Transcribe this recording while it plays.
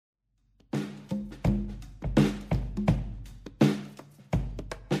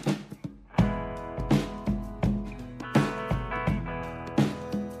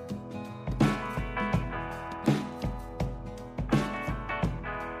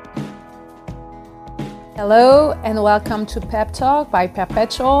Hello and welcome to Pep Talk by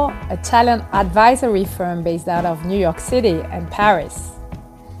Perpetual, a talent advisory firm based out of New York City and Paris.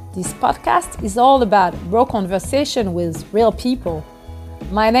 This podcast is all about raw conversation with real people.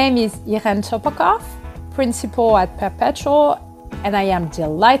 My name is Irene Topokov, principal at Perpetual, and I am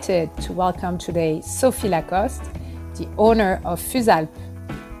delighted to welcome today Sophie Lacoste, the owner of Fusalp.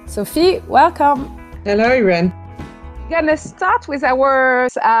 Sophie, welcome. Hello, Irene. We're going to start with our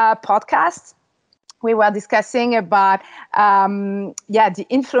podcast. We were discussing about the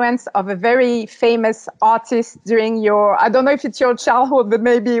influence of a very famous artist during your, I don't know if it's your childhood, but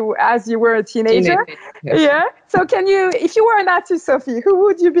maybe as you were a teenager. Yes. Yeah. So if you were an artist, Sophie, who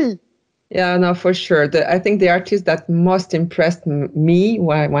would you be? Yeah, no, for sure. I think the artist that most impressed me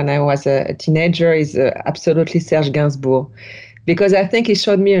when I was a teenager is absolutely Serge Gainsbourg. Because I think he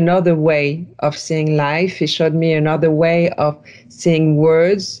showed me another way of seeing life. He showed me another way of seeing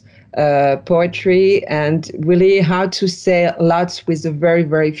words, poetry, and really how to say lots with a very,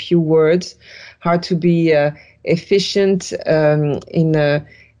 very few words, how to be efficient in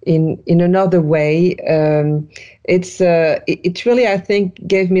another way. It really, I think,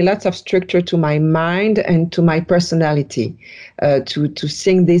 gave me lots of structure to my mind and to my personality, to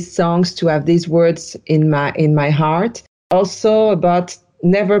sing these songs, to have these words in my heart. Also about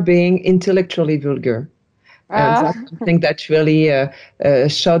never being intellectually vulgar. And that's something that really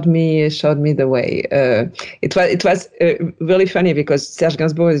showed me the way. It was really funny because Serge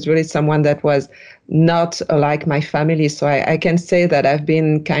Gainsbourg is really someone that was not like my family. So I can say that I've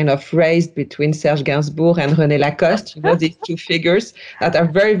been kind of raised between Serge Gainsbourg and René Lacoste, these two figures that are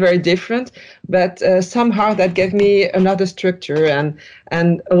very, very different, but somehow that gave me another structure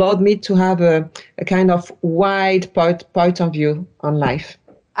and allowed me to have a kind of wide point of view on life.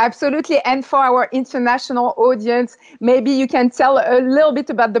 Absolutely. And for our international audience, maybe you can tell a little bit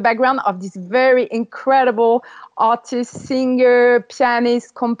about the background of this very incredible artist, singer,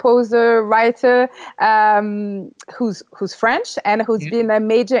 pianist, composer, writer, who's French and who's been a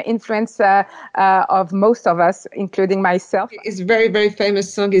major influence of most of us, including myself. His very, very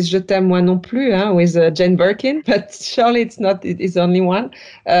famous song is Je t'aime moi non plus, with Jane Birkin, but surely it's not his only one.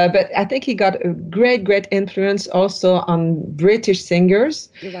 But I think he got a great, great influence also on British singers,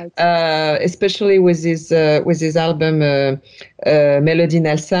 right. Especially with his album Melody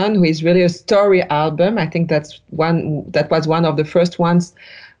Nelson, who is really a story album. I think that was one of the first ones,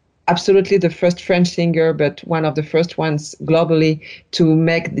 absolutely the first French singer, but one of the first ones globally to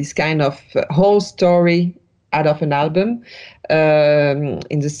make this kind of whole story out of an album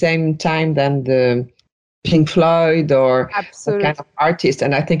in the same time than the Pink Floyd or that kind of artist.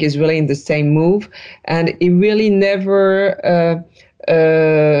 And I think he's really in the same move. And he really never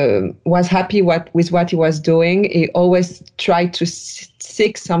was happy with what he was doing. He always tried to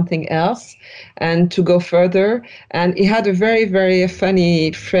seek something else and to go further. And he had a very, very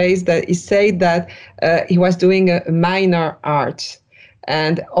funny phrase that he said that he was doing a minor art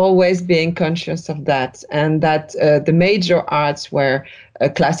and always being conscious of that. And that the major arts were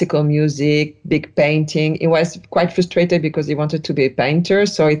classical music, big painting. He was quite frustrated because he wanted to be a painter.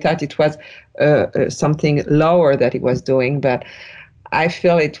 So he thought it was something lower that he was doing. But I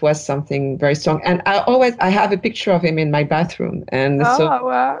feel it was something very strong. And I have a picture of him in my bathroom. And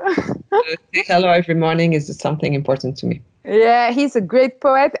wow. Say hello every morning is something important to me. Yeah, he's a great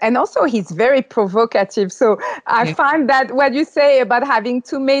poet. And also he's very provocative. So I find that what you say about having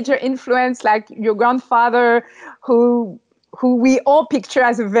two major influences, like your grandfather, who we all picture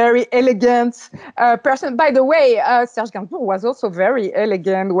as a very elegant person. By the way, Serge Gainsbourg was also very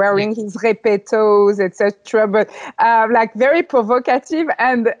elegant, wearing his repettos, etc. But like very provocative,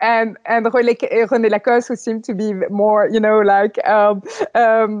 and René Lacoste, who seemed to be more,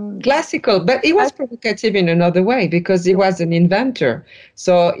 classical. But he was provocative in another way because he was an inventor.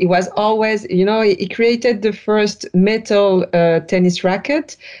 So he was always, he created the first metal tennis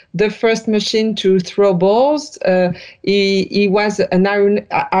racket, the first machine to throw balls. He was an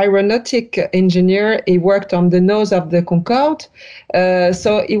aeronautic engineer. He worked on the nose of the Concorde.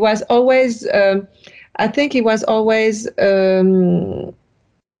 So he was always, I think he was always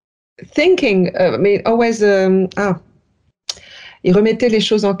thinking, always, il remettait les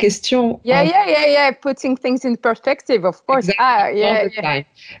choses en question. Yeah. Putting things in perspective, of course. Exactly, all the time.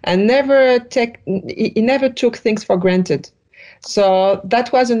 And he never took things for granted. So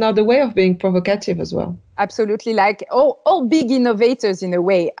that was another way of being provocative as well. Absolutely. Like all big innovators in a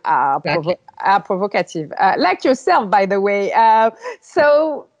way are provocative, like yourself, by the way.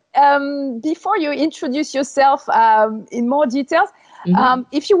 So before you introduce yourself in more details,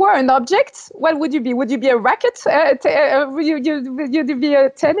 If you were an object, what would you be? Would you be a racket? Would you be a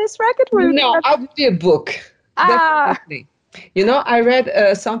tennis racket? No, I would be a book. Definitely. You know, I read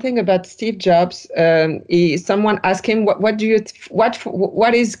something about Steve Jobs. Someone asked him, what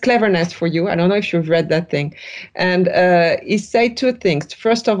is cleverness for you? I don't know if you've read that thing. And he said two things.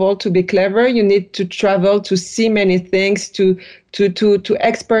 First of all, to be clever, you need to travel, to see many things, to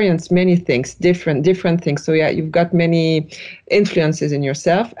experience many things, different things. So yeah, you've got many influences in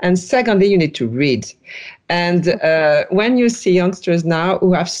yourself. And secondly, you need to read. And when you see youngsters now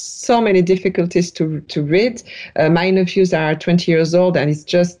who have so many difficulties to read, my nephews are 20 years old, and it's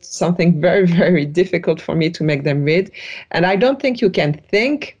just something very, very difficult for me to make them read. And I don't think you can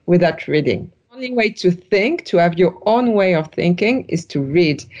think without reading. The only way to think, to have your own way of thinking, is to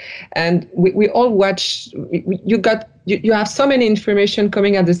read. And we all watch. You have so many information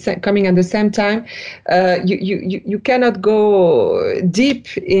coming at the same time. You cannot go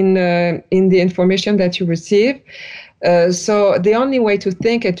deep in the information that you receive. So the only way to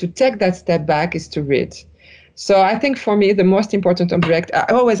think and to take that step back is to read. So I think for me, the most important object, I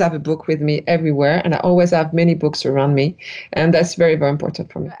always have a book with me everywhere, and I always have many books around me. And that's very, very important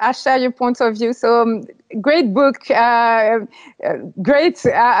for me. I share your point of view. So great book, great,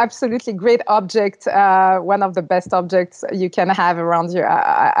 absolutely great object. One of the best objects you can have around you.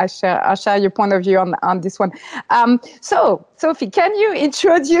 I share your point of view on this one. So Sophie, can you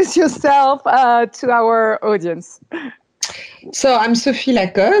introduce yourself to our audience? So I'm Sophie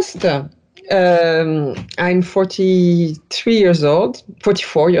Lacoste. I'm 44 years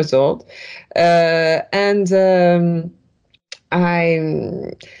old, and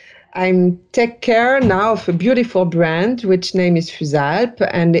I'm take care now of a beautiful brand, which name is Fusalp,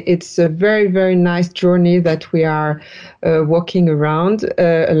 and it's a very, very nice journey that we are walking along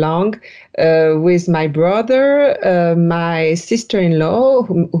with my brother, my sister-in-law,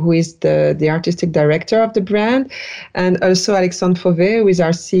 who is the artistic director of the brand, and also Alexandre Fauvet, who is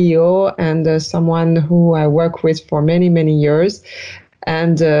our CEO and someone who I work with for many, many years.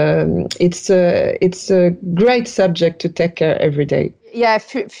 And it's a great subject to take care every day. Yeah,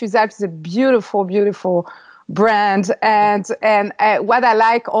 Fusalp is a beautiful, beautiful brand, and what I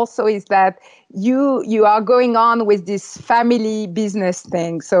like also is that you are going on with this family business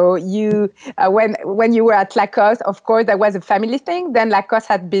thing. So you when you were at Lacoste, of course, there was a family thing. Then Lacoste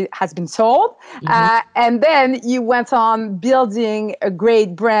has been sold, and then you went on building a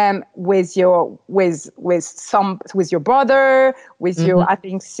great brand with your brother, with your I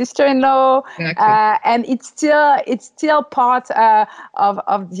think sister-in-law, and it's still part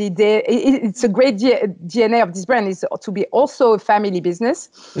of the day. It's a great DNA of this brand is to be also a family business,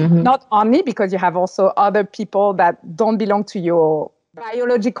 not only because you have also other people that don't belong to your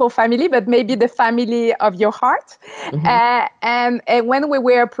biological family, but maybe the family of your heart. And when we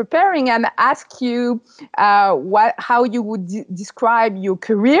were preparing and asked you how you would describe your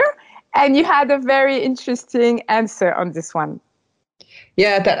career, and you had a very interesting answer on this one.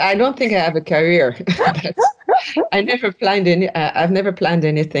 Yeah, that I don't think I have a career. I've never planned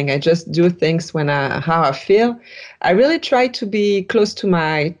anything. I just do things how I feel. I really try to be close to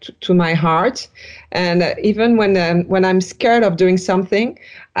my heart, and even when I'm scared of doing something,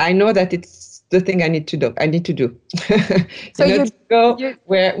 I know that it's the thing I need to do. So you go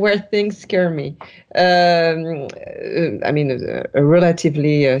where things scare me. I mean, a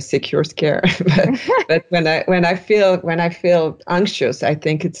relatively secure scare, but when I feel anxious, I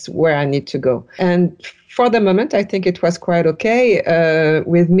think it's where I need to go. And for the moment, I think it was quite okay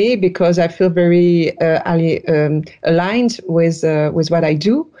with me because I feel very aligned with what I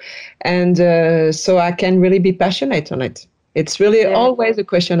do, and so I can really be passionate on it. It's really always a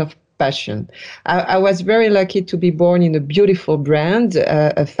question of passion. I was very lucky to be born in a beautiful brand,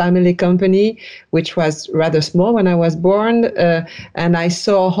 a family company, which was rather small when I was born, and I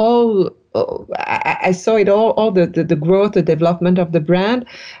saw I saw it all the growth, the development of the brand.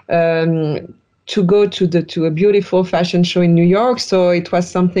 To go to a beautiful fashion show in New York. So it was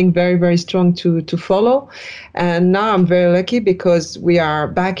something very, very strong to follow. And now I'm very lucky because we are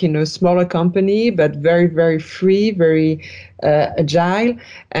back in a smaller company, but very, very free, very agile,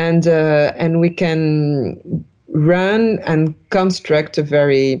 and we can run and construct a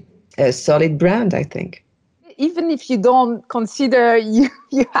very solid brand, I think. Even if you don't consider you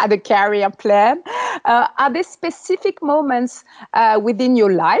had a career plan, are there specific moments within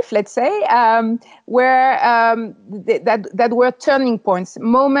your life, let's say, where that were turning points,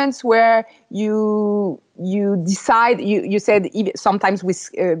 moments where you decide, you said sometimes with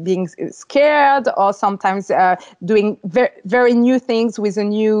being scared or sometimes doing very, very new things with a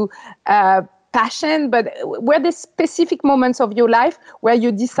new passion, but were there specific moments of your life where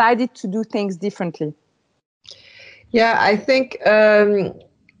you decided to do things differently? Yeah, I think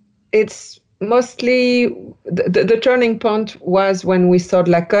it's mostly the turning point was when we sold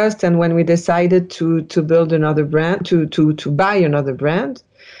Lacoste and when we decided to build another brand, to buy another brand.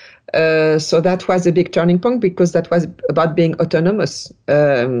 So that was a big turning point because that was about being autonomous.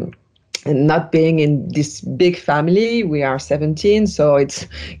 And not being in this big family. We are 17, so it's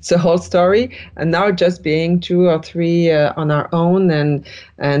a whole story. And now just being 2 or 3 on our own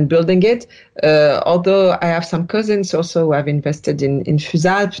and building it. Although I have some cousins also who have invested in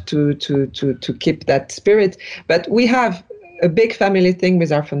Fusalp to keep that spirit. But we have a big family thing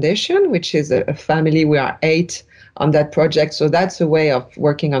with our foundation, which is a family. We are 8 on that project. So that's a way of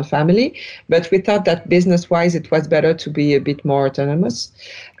working on family. But we thought that business-wise, it was better to be a bit more autonomous.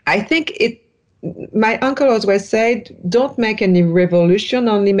 I think my uncle always said, don't make any revolution,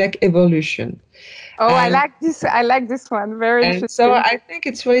 only make evolution. Oh, I like this one. Very interesting. So I think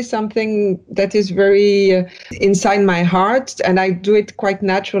it's really something that is very inside my heart, and I do it quite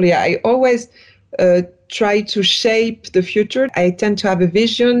naturally. I always try to shape the future. I tend to have a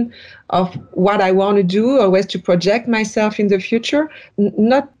vision of what I want to do, always to project myself in the future,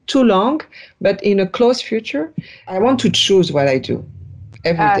 not too long, but in a close future. I want to choose what I do.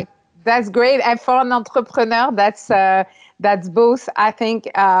 Every day. That's great. And for an entrepreneur, that's both, I think,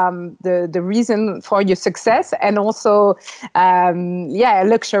 the reason for your success and also,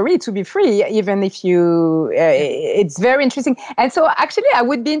 luxury to be free, even if it's very interesting. And so actually, I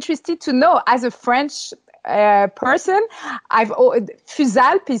would be interested to know, as a French person,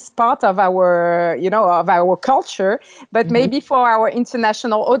 Fusalp is part of our culture, but maybe for our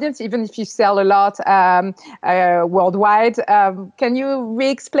international audience, even if you sell a lot worldwide, can you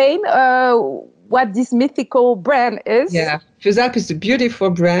re-explain what this mythical brand is? Yeah, Fusalp is a beautiful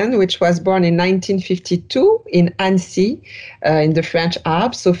brand which was born in 1952 in Annecy, in the French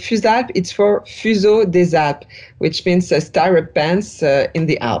Alps. So Fusalp, it's for Fuseau des Alpes, which means stirrup pants in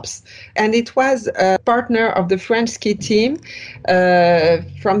the Alps. And it was a partner of the French ski team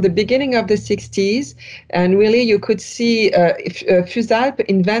from the beginning of the 60s. And really, you could see Fusalp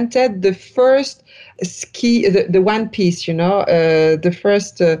invented the first ski, the one piece, the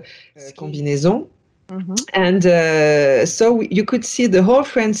first combinaison. Mm-hmm. And so you could see the whole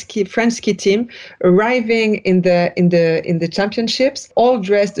French ski team arriving in the championships, all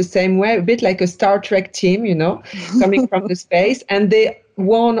dressed the same way, a bit like a Star Trek team, coming from the space, and they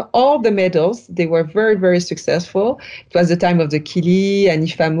won all the medals. They were very, very successful. It was the time of the Kili, Annie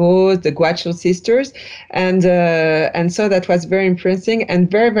Famos, the Guachel sisters, and so that was very impressive and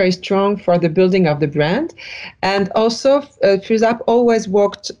very, very strong for the building of the brand. And also, Fusalp always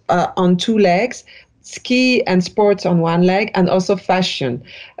walked on 2 legs. Ski and sports on one leg, and also fashion.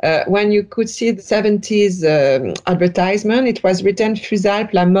 When you could see the 70s advertisement, it was written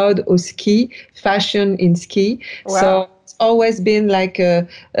Fusalp, la mode au ski, fashion in ski. Wow. So it's always been like a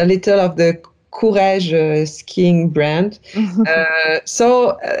little of the Courage skiing brand.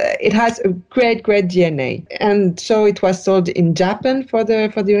 So it has a great, great DNA. And so it was sold in Japan for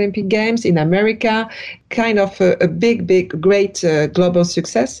the Olympic Games, in America, kind of a big, great global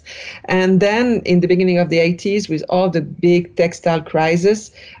success. And then in the beginning of the 80s, with all the big textile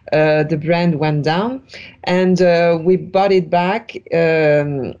crisis, the brand went down. And we bought it back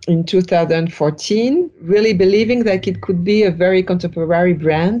in 2014, really believing that it could be a very contemporary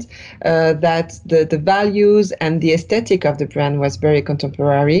brand, that the values and the aesthetic of the brand was very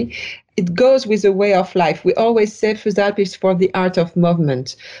contemporary. It goes with a way of life. We always say Fusalp is for the art of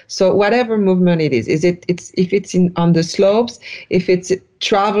movement. So whatever movement it is if it's on the slopes, if it's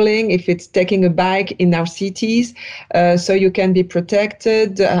traveling, if it's taking a bike in our cities, so you can be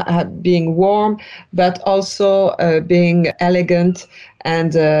protected, being warm, but also being elegant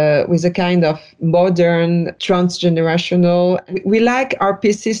and with a kind of modern, transgenerational. We like our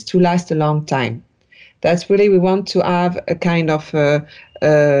pieces to last a long time. That's really, we want to have a kind of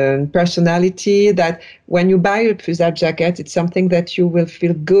personality that when you buy a Fusalp jacket, it's something that you will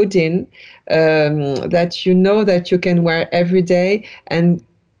feel good in, that you know that you can wear every day and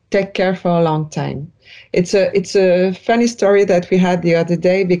take care for a long time. It's a funny story that we had the other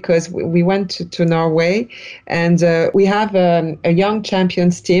day, because we went to Norway, and we have a young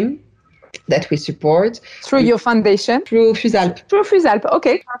champions team that we support. Through your foundation? Through Fusalp. Through Fusalp,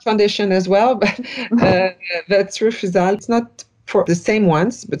 okay. Our foundation as well, but through Fusalp. It's not for the same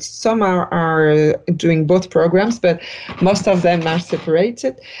ones, but some are doing both programs, but most of them are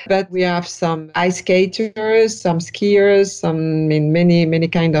separated. But we have some ice skaters, some skiers, some in many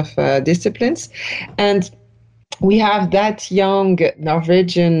kind of disciplines. And we have that young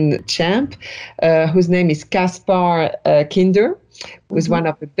Norwegian champ whose name is Kaspar Kinder, who is one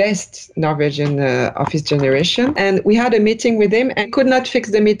of the best Norwegian of his generation. And we had a meeting with him and could not fix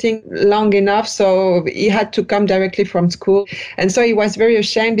the meeting long enough. So he had to come directly from school. And so he was very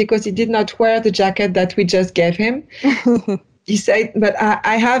ashamed because he did not wear the jacket that we just gave him. He said, but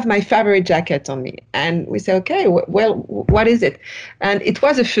I have my favorite jacket on me. And we said, okay, well, what is it? And it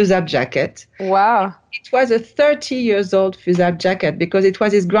was a FUSAP jacket. Wow. It was a 30 years old FUSAP jacket because it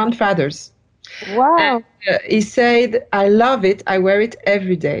was his grandfather's. Wow. And, he said, I love it. I wear it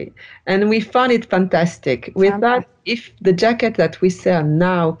every day. And we found it fantastic. We thought if the jacket that we sell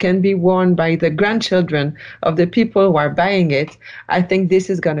now can be worn by the grandchildren of the people who are buying it, I think this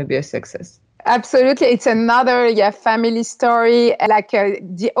is going to be a success. Absolutely. It's another family story, like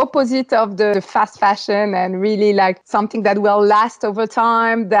the opposite of the fast fashion, and really like something that will last over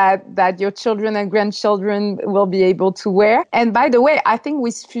time, that your children and grandchildren will be able to wear. And by the way, I think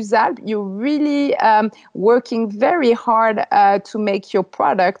with FUSAP, you're really working very hard to make your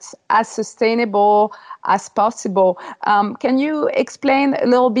products as sustainable as possible. Can you explain a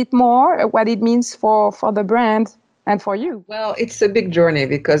little bit more what it means for the brand? And for you? Well, it's a big journey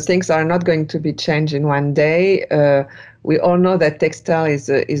because things are not going to be changed in one day. We all know that textile is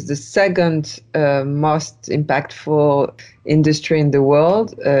the second most impactful industry in the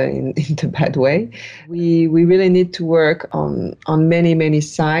world, in the bad way. We really need to work on many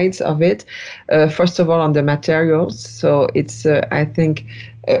sides of it. First of all, on the materials. So it's, I think,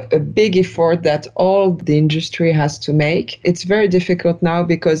 a big effort that all the industry has to make. It's very difficult now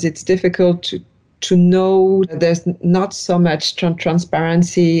because it's difficult to know there's not so much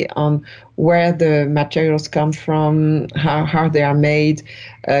transparency on where the materials come from, how they are made,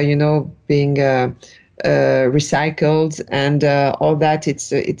 being recycled, and all that.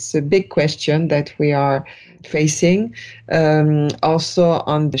 It's a big question that we are facing. Also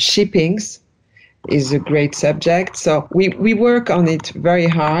on the shippings is a great subject. So we work on it very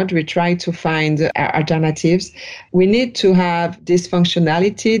hard. We try to find alternatives. We need to have this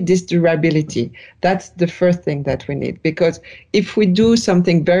functionality, this durability. That's the first thing that we need, because if we do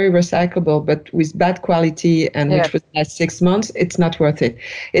something very recyclable but with bad quality and which would last 6 months, it's not worth it.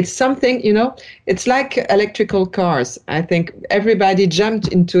 It's something, it's like electrical cars. I think everybody jumped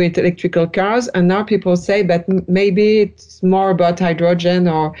into it, electrical cars, and now people say, but maybe it's more about hydrogen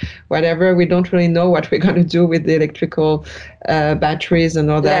or whatever. We don't really know what we're going to do with the electrical batteries and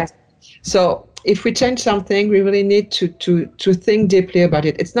all that. So if we change something, we really need to think deeply about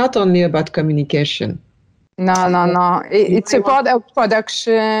it. It's not only about communication. No. It's about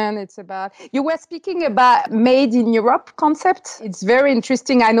production. It's about, you were speaking about made in Europe concept. It's very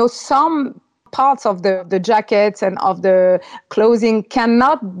interesting. I know some parts of the jackets and of the clothing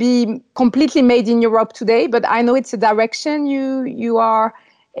cannot be completely made in Europe today, but I know it's a direction you are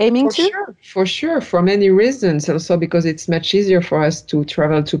aiming to? For sure, for many reasons. Also because it's much easier for us to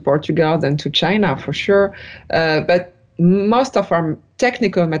travel to Portugal than to China, for sure. But most of our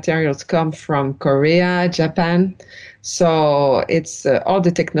technical materials come from Korea, Japan. So it's all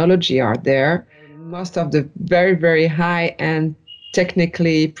the technology are there. Most of the very, very high-end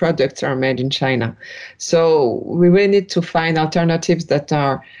technically products are made in China. So we really need to find alternatives that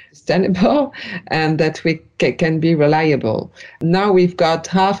are sustainable and that we can be reliable. Now we've got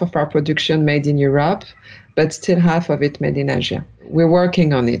half of our production made in Europe, but still half of it made in Asia. We're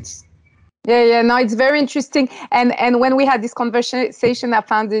working on it. No, it's very interesting. And when we had this conversation, I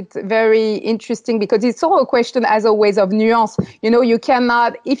found it very interesting because it's all a question, as always, of nuance. You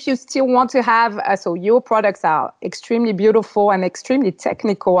cannot, if you still want to have, so your products are extremely beautiful and extremely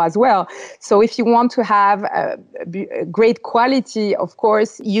technical as well. So if you want to have a great quality, of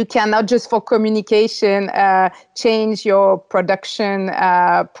course, you cannot just for communication change your production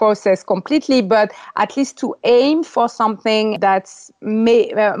process completely, but at least to aim for something that's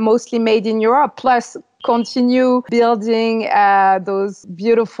mostly made in Europe, plus continue building those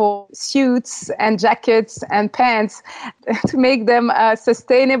beautiful suits and jackets and pants to make them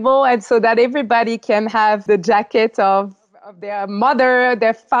sustainable, and so that everybody can have the jacket of their mother,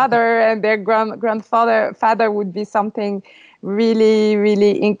 their father, and their grandfather. Father would be something really,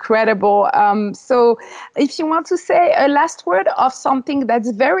 really incredible. So if you want to say a last word of something that's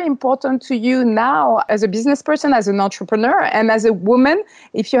very important to you now as a business person, as an entrepreneur, and as a woman,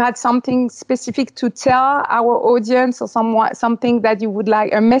 if you had something specific to tell our audience or something that you would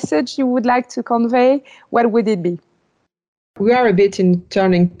like, a message you would like to convey, what would it be? We are a bit in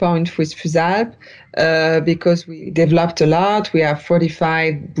turning point with Fusalp because we developed a lot. We have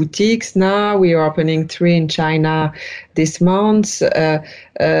 45 boutiques now. We are opening 3 in China this month.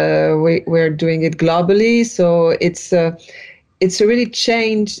 We're doing it globally. So it's a really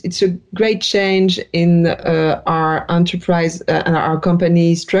change. It's a great change in our enterprise and our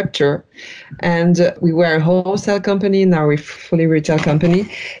company structure. And we were a wholesale company, now we're fully retail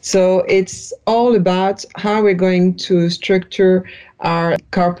company. So it's all about how we're going to structure our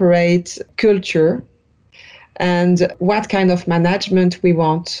corporate culture and what kind of management we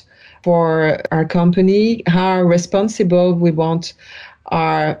want for our company, how responsible we want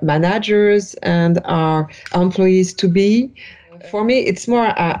our managers and our employees to be. For me, it's more,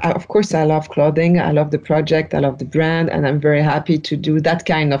 of course, I love clothing. I love the project. I love the brand. And I'm very happy to do that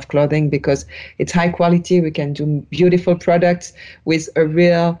kind of clothing because it's high quality. We can do beautiful products with a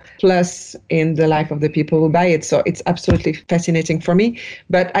real plus in the life of the people who buy it. So it's absolutely fascinating for me.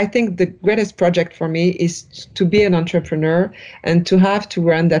 But I think the greatest project for me is to be an entrepreneur and to have to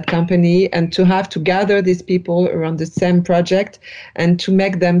run that company and to have to gather these people around the same project and to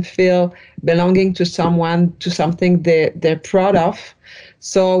make them feel belonging to someone, to something they're proud of.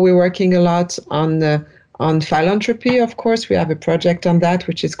 So we're working a lot on philanthropy, of course. We have a project on that,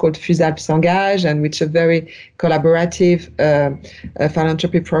 which is called Fusalp s'engage, and which is a very collaborative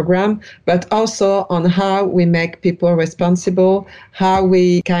philanthropy program, but also on how we make people responsible, how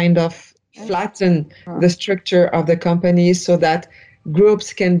we kind of flatten the structure of the company so that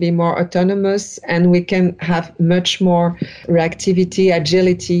groups can be more autonomous and we can have much more reactivity,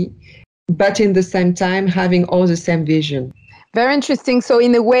 agility, but in the same time having all the same vision. Very interesting. So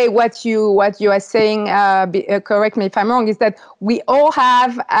in a way, what you are saying, correct me if I'm wrong, is that we all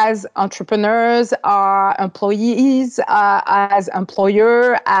have, as entrepreneurs, our employees, as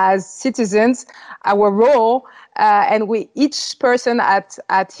employer, as citizens, our role, and each person at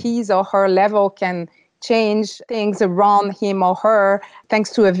his or her level can change things around him or her thanks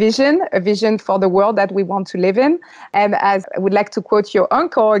to a vision for the world that we want to live in. And as I would like to quote your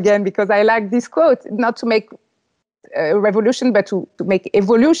uncle again, because I like this quote, not to make a revolution, but to make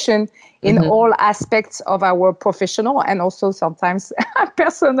evolution in all aspects of our professional and also sometimes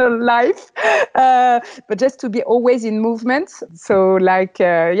personal life, but just to be always in movement. So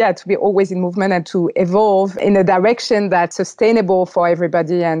to be always in movement and to evolve in a direction that's sustainable for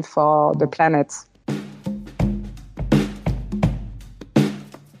everybody and for the planet.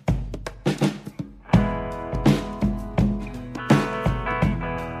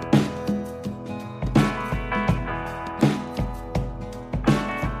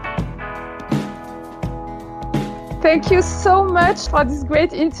 Thank you so much for this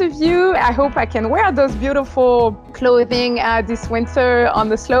great interview. I hope I can wear those beautiful clothing this winter on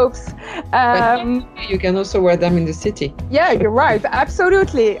the slopes. You can also wear them in the city. Yeah, you're right.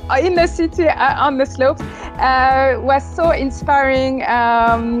 Absolutely. In the city, on the slopes. Was so inspiring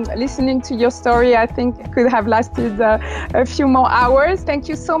listening to your story. I think it could have lasted a few more hours. Thank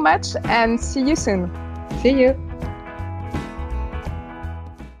you so much and see you soon. See you.